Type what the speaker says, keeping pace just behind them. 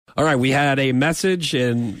All right, we had a message,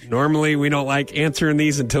 and normally we don't like answering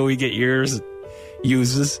these until we get yours.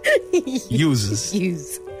 Uses.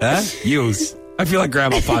 Huh? Use. I feel like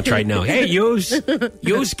Grandma Foch right now. Hey, Use,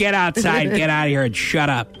 get outside. Get out of here and shut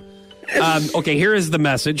up. Okay, here is the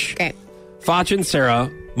message. Okay. Foch and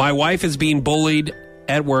Sarah, my wife is being bullied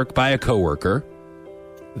at work by a coworker.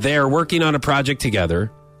 They are working on a project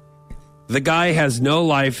together. The guy has no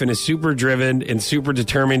life and is super driven and super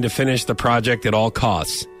determined to finish the project at all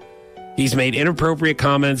costs. He's made inappropriate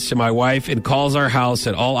comments to my wife and calls our house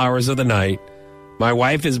at all hours of the night. My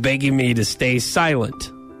wife is begging me to stay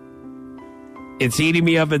silent. It's eating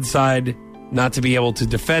me up inside not to be able to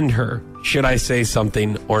defend her. Should I say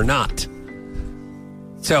something or not?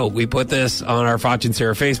 So we put this on our Foch and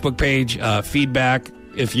Sarah Facebook page. Feedback,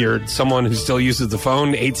 if you're someone who still uses the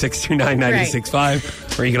phone,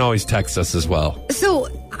 862-990-65, or you can always text us as well. So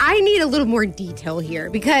I need a little more detail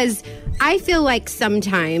here because I feel like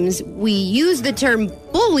sometimes we use the term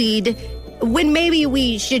bullied when maybe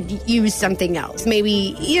we should use something else.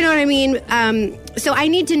 Maybe, you know what I mean? So I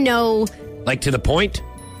need to know... Like to the point?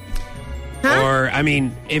 Huh? Or, I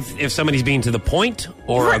mean, if somebody's being to the point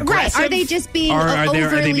or aggressive. Right. Are they just being are they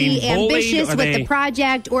overly being ambitious with the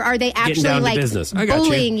project, or are they actually like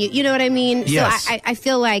bullying you? You know what I mean? Yes. So I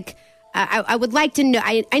feel like I would like to know.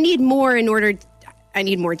 I need more I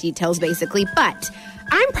need more details, basically. But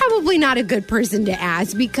I'm probably not a good person to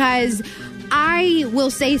ask because I will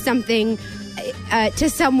say something to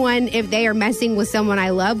someone if they are messing with someone I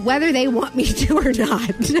love, whether they want me to or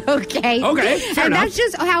not. Okay? Okay, fair enough. That's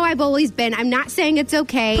just how I've always been. I'm not saying it's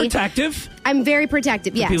okay. Protective? I'm very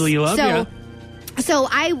protective, yes. People you love, yeah. So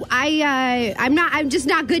I'm just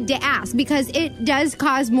not good to ask because it does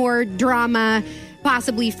cause more drama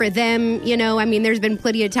possibly for them. You know, I mean, there's been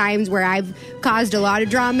plenty of times where I've caused a lot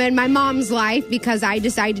of drama in my mom's life because I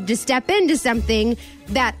decided to step into something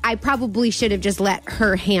that I probably should have just let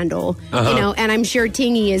her handle, you know, and I'm sure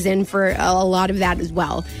Tingy is in for a lot of that as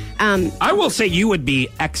well. I will say you would be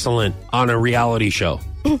excellent on a reality show.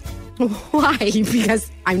 Why?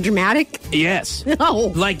 Because I'm dramatic? Yes.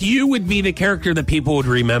 No. Like you would be the character that people would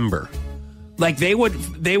remember. Like their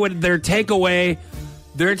takeaway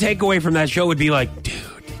from that show would be like,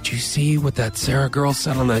 dude, did you see what that Sarah girl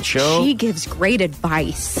said on that show? She gives great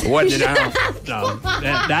advice. What did I? No,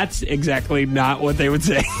 that's exactly not what they would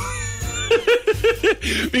say.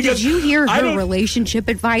 Did you hear her relationship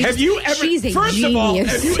advice? Have you ever? She's a first genius. of all,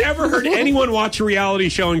 have you ever heard anyone watch a reality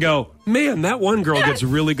show and go, "Man, that one girl gets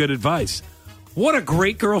really good advice. What a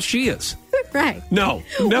great girl she is." Right. No.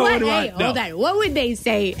 Hold on. What would they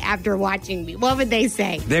say after watching me? What would they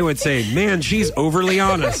say? They would say, "Man, she's overly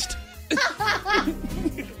honest."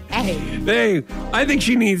 Hey, I think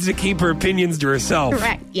she needs to keep her opinions to herself.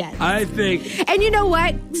 Correct, yes. I think. And you know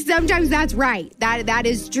what? Sometimes that's right. That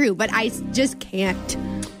is true, but I just can't.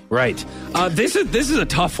 Right. This is a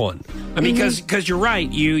tough one. I mean, because you're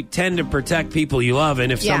right. You tend to protect people you love,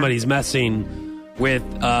 and if somebody's messing with,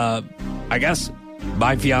 I guess,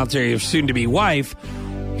 my fiance or soon-to-be wife,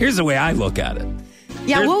 here's the way I look at it.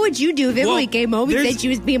 Yeah, what would you do if Emily came home and said she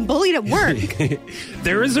was being bullied at work?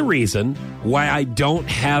 There is a reason why I don't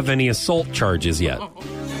have any assault charges yet.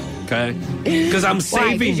 Okay? Because I'm saving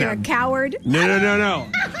them. Because you're a coward? No.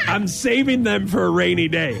 I'm saving them for a rainy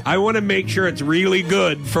day. I want to make sure it's really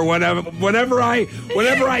good for whenever I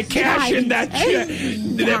cash in that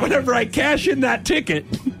whenever I cash in that ticket,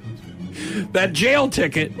 that jail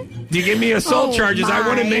ticket. You give me assault charges. I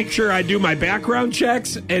want to make sure I do my background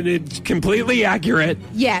checks and it's completely accurate.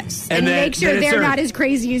 Yes, and make sure they're not as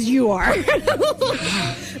crazy as you are.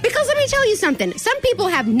 Because let me tell you something. Some people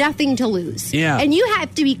have nothing to lose. Yeah. And you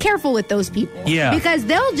have to be careful with those people. Yeah. Because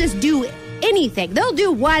they'll just do anything. They'll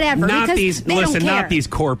do whatever. Not these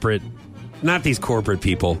corporate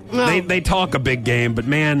people. No. They talk a big game, but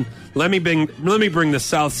man, let me bring the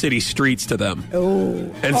South City streets to them.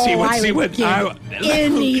 And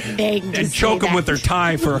anything and choke them with their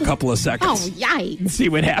tie for a couple of seconds. Yikes! See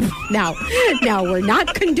what happens. No, we're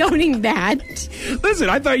not condoning that. Listen,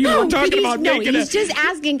 I thought you were talking about making he's just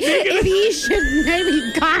asking if he should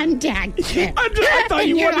maybe contact him. I thought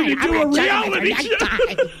you wanted to do a reality show.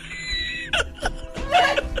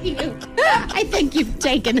 I think you've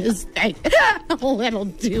taken his thing a little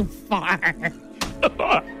too far.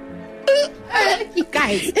 You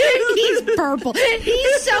guys, he's purple.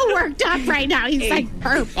 He's so worked up right now. He's like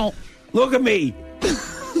purple. Look at me.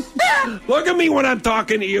 Look at me when I'm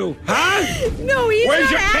talking to you. Huh? No, he's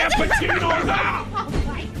Where's not. Your cappuccino now?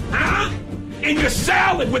 Huh? And your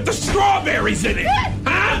salad with the strawberries in it.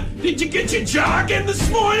 Huh? Did you get your jog in this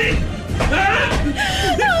morning? Huh?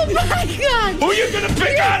 Oh, my God. Who you gonna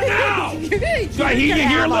pick on now? You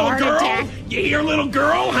hear little girl? You hear little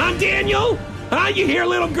girl? Huh, Daniel? Huh? You hear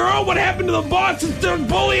little girl? What happened to the boss that's still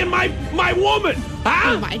bullying my woman?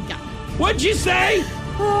 Huh? Oh, my God. What'd you say?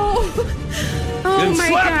 Oh And my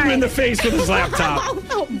slapped God. him in the face with his laptop.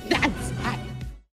 Oh,